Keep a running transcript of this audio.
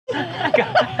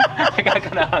I got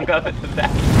kind of hung up at the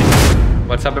back.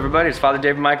 What's up, everybody? It's Father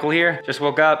David Michael here. Just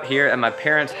woke up here at my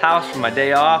parents' house for my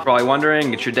day off. Probably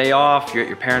wondering, it's your day off, you're at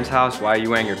your parents' house, why are you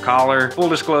wearing your collar? Full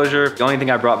disclosure, the only thing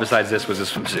I brought besides this was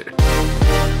this swimsuit.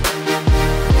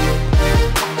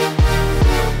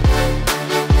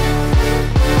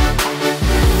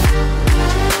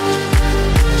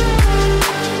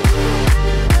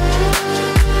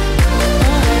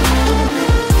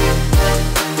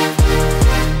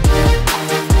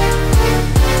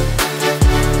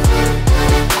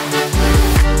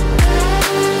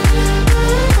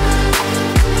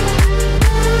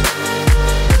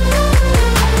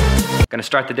 Gonna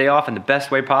start the day off in the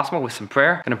best way possible with some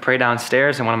prayer. Gonna pray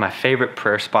downstairs in one of my favorite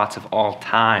prayer spots of all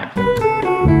time.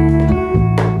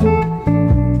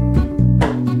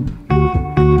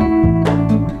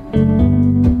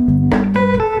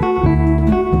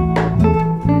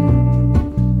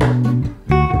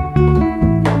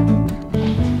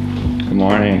 Good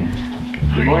morning.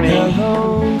 Good morning.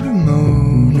 Hello,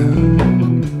 Ramona.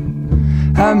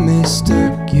 I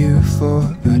mistook you for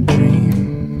a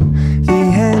dream. The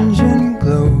engine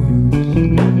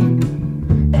glows.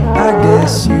 I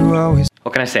guess you always.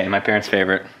 What can I say? My parents'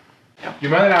 favorite.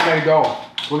 Your mother and I gotta go.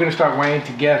 We're gonna start weighing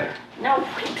together. No,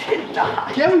 we did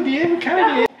not. Yeah, we did. We kind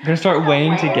of did. We're gonna start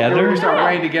weighing We're together? gonna start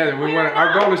weighing together.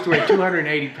 Our goal is to weigh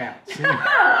 280 pounds.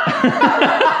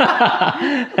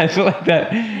 I feel like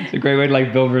it's a great way to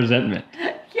like build resentment.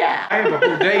 Yeah. I have a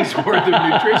whole day's worth of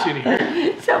nutrition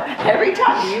here. So every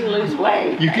time you lose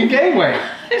weight, You can gain weight.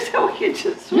 so we can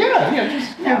just.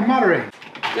 Just moderate.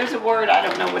 There's a word, I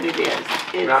don't know what it is.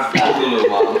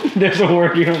 It's, There's a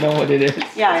word you don't know what it is.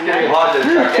 yeah, I know.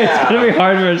 It's gonna be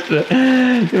hard for us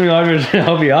to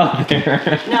help you out there.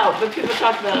 No, but people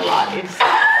talk about it a lot. It's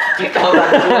TikTok.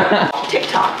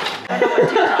 I don't know what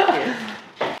TikTok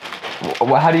is.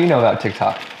 Well, how do you know about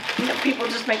TikTok? You know, people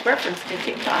just make reference to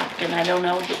TikTok, and I don't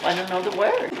know the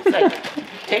word. It's like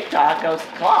TikTok goes to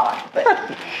clock, but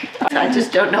I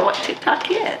just don't know what TikTok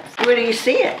is. Where do you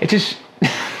see it? It just.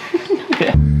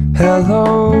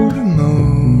 Hello,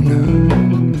 Ramona.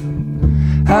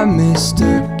 I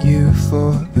mistook you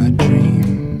for a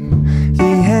dream. The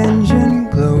engine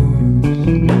glows.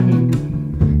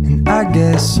 And I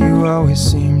guess you always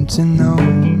seem to know.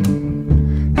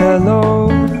 Hello,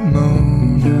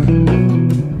 Ramona.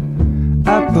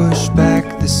 I push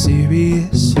back the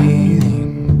serious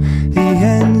feeling. The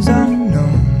end's unknown.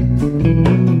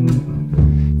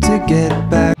 To get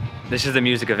back. This is the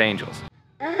music of angels.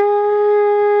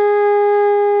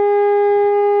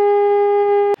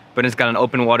 Brennan's got an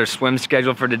open water swim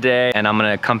schedule for today, and I'm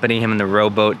gonna accompany him in the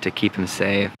rowboat to keep him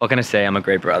safe. What can I say? I'm a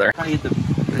great brother.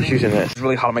 Who's using this? It's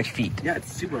really hot on my feet. Yeah,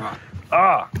 it's super hot.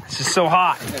 Ah, this is so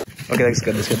hot. Okay, that's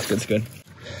good, that's good.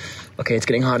 Okay, it's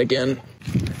getting hot again.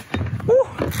 Woo.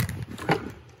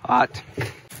 Hot.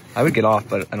 I would get off,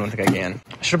 but I don't think I can.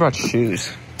 I should have brought shoes.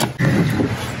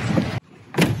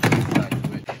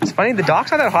 It's funny, the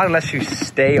dock's not that hot unless you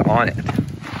stay on it.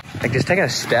 Like just taking a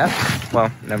step.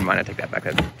 Well, never mind, I take that back.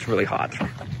 It's really hot.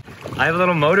 I have a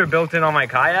little motor built in on my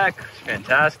kayak. It's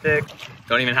fantastic.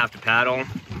 Don't even have to paddle.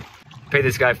 Paid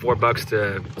this guy $4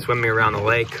 to swim me around the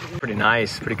lake. Pretty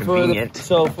nice, pretty convenient.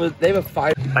 They have a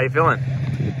fire. How you feeling?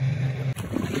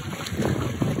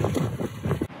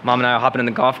 Mom and I are hopping in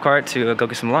the golf cart to go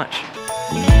get some lunch.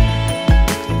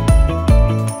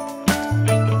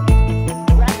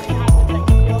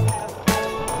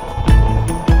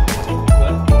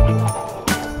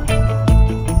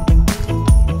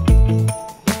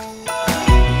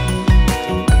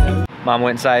 Mom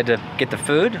went inside to get the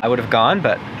food. I would have gone,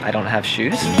 but I don't have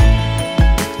shoes.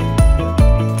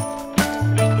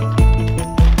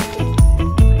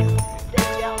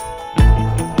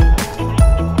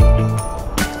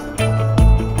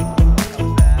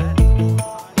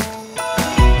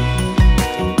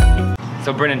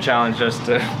 So Brennan challenged us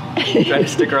to try to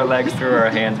stick our legs through our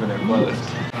hands when they're closed.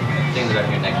 Things about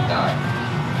your neck and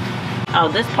die. Oh,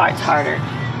 this part's harder.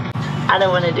 I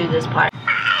don't want to do this part.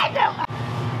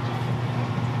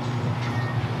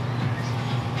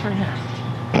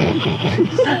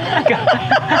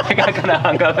 I got kind of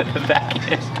hung up at the back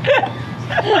end.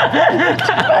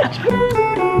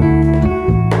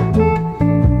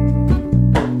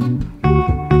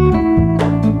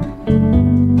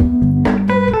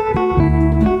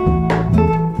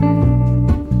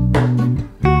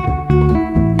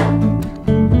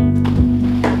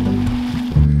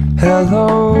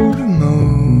 Hello,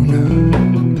 Ramona.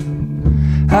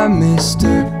 I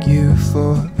mistook you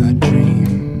for a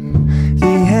dream. The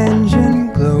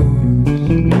engine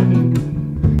glows.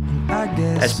 I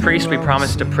guess As priest, we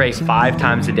promised to pray 5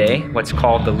 times a day, what's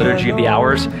called the Liturgy of the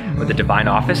Hours with the Divine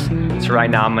Office. So right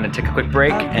now I'm gonna take a quick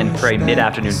break and pray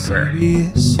mid-afternoon prayer.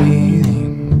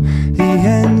 The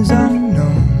end's unknown.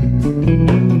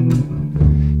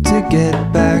 To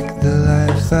get back the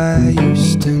life I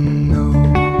used to know.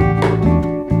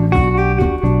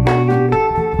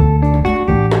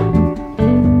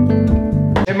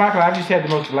 Hey Michael, I just had the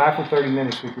most delightful 30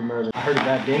 minutes with your mother. I heard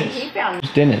about Dennis. He found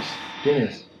Dennis.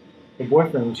 Dennis. Her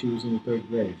boyfriend when she was in the 3rd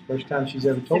grade. First time she's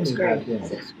ever told me about Dennis.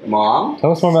 6th grade. Mom?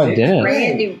 Tell us more about Dennis.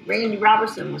 Randy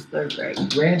Robertson was 3rd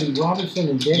grade. Randy Robertson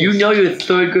and Dennis. You know your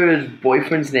 3rd grader's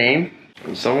boyfriend's name?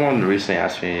 Someone recently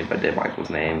asked me if I did Michael's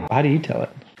name. How do you tell it?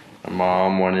 My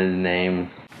mom wanted to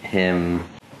name him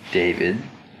David.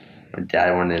 My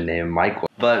dad wanted to name him Michael.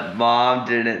 But mom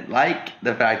didn't like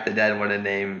the fact that dad wanted to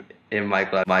name him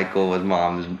Michael. Michael was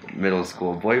mom's middle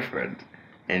school boyfriend.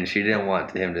 And she didn't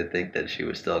want him to think that she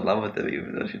was still in love with him,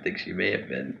 even though she thinks she may have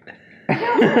been.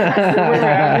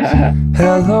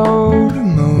 Hello,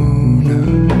 Ramona.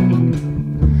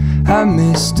 I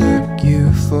mistook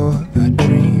you for a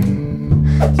dream.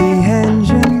 The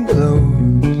engine glows,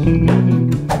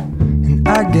 and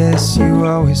I guess you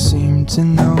always seem to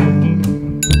know.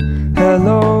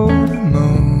 Hello,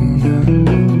 Ramona.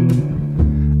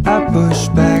 I push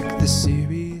back the serious.